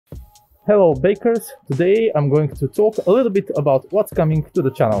Hello bakers, today I'm going to talk a little bit about what's coming to the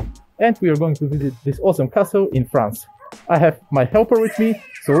channel, and we are going to visit this awesome castle in France. I have my helper with me,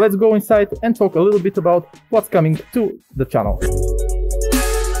 so let's go inside and talk a little bit about what's coming to the channel.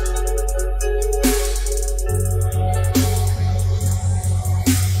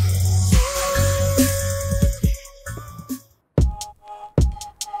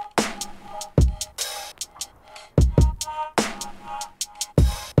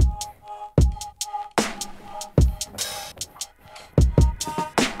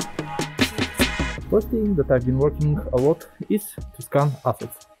 First thing that I've been working a lot is to scan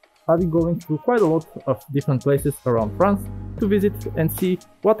assets. I've been going through quite a lot of different places around France to visit and see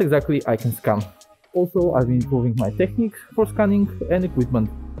what exactly I can scan. Also, I've been improving my techniques for scanning and equipment.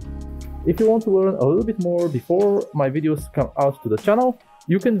 If you want to learn a little bit more before my videos come out to the channel,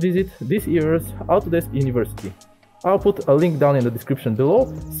 you can visit this year's Autodesk University. I'll put a link down in the description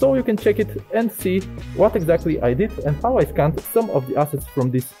below, so you can check it and see what exactly I did and how I scanned some of the assets from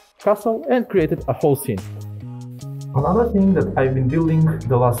this castle and created a whole scene. Another thing that I've been building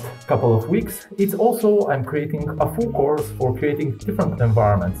the last couple of weeks is also I'm creating a full course for creating different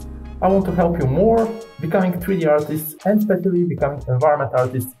environments. I want to help you more becoming 3D artists and especially becoming environment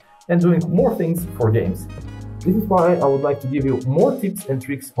artists and doing more things for games. This is why I would like to give you more tips and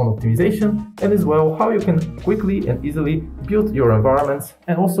tricks on optimization and as well how you can quickly and easily build your environments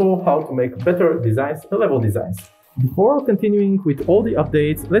and also how to make better designs and level designs. Before continuing with all the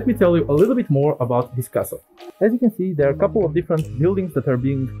updates, let me tell you a little bit more about this castle. As you can see, there are a couple of different buildings that are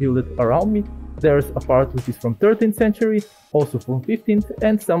being built around me. There's a part which is from 13th century, also from 15th,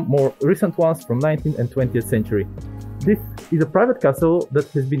 and some more recent ones from 19th and 20th century. This is a private castle that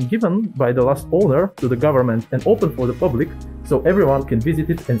has been given by the last owner to the government and open for the public, so everyone can visit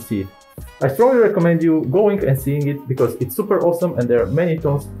it and see it. I strongly recommend you going and seeing it because it's super awesome and there are many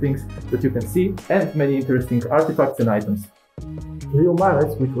tons of things that you can see and many interesting artifacts and items. Leo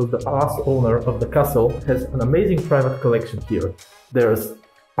Mares, which was the last owner of the castle, has an amazing private collection here. There's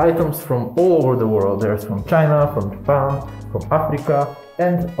items from all over the world. There's from China, from Japan, from Africa,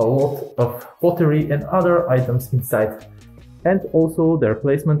 and a lot of pottery and other items inside. And also their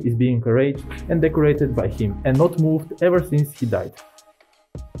placement is being arranged and decorated by him and not moved ever since he died.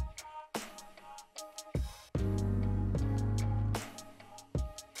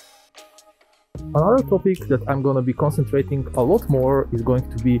 Another topic that I'm going to be concentrating a lot more is going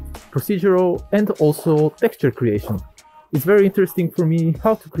to be procedural and also texture creation. It's very interesting for me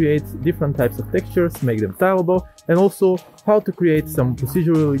how to create different types of textures, make them tileable, and also how to create some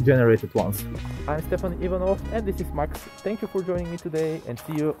procedurally generated ones. I'm Stefan Ivanov and this is Max. Thank you for joining me today and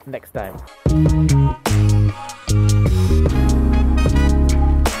see you next time.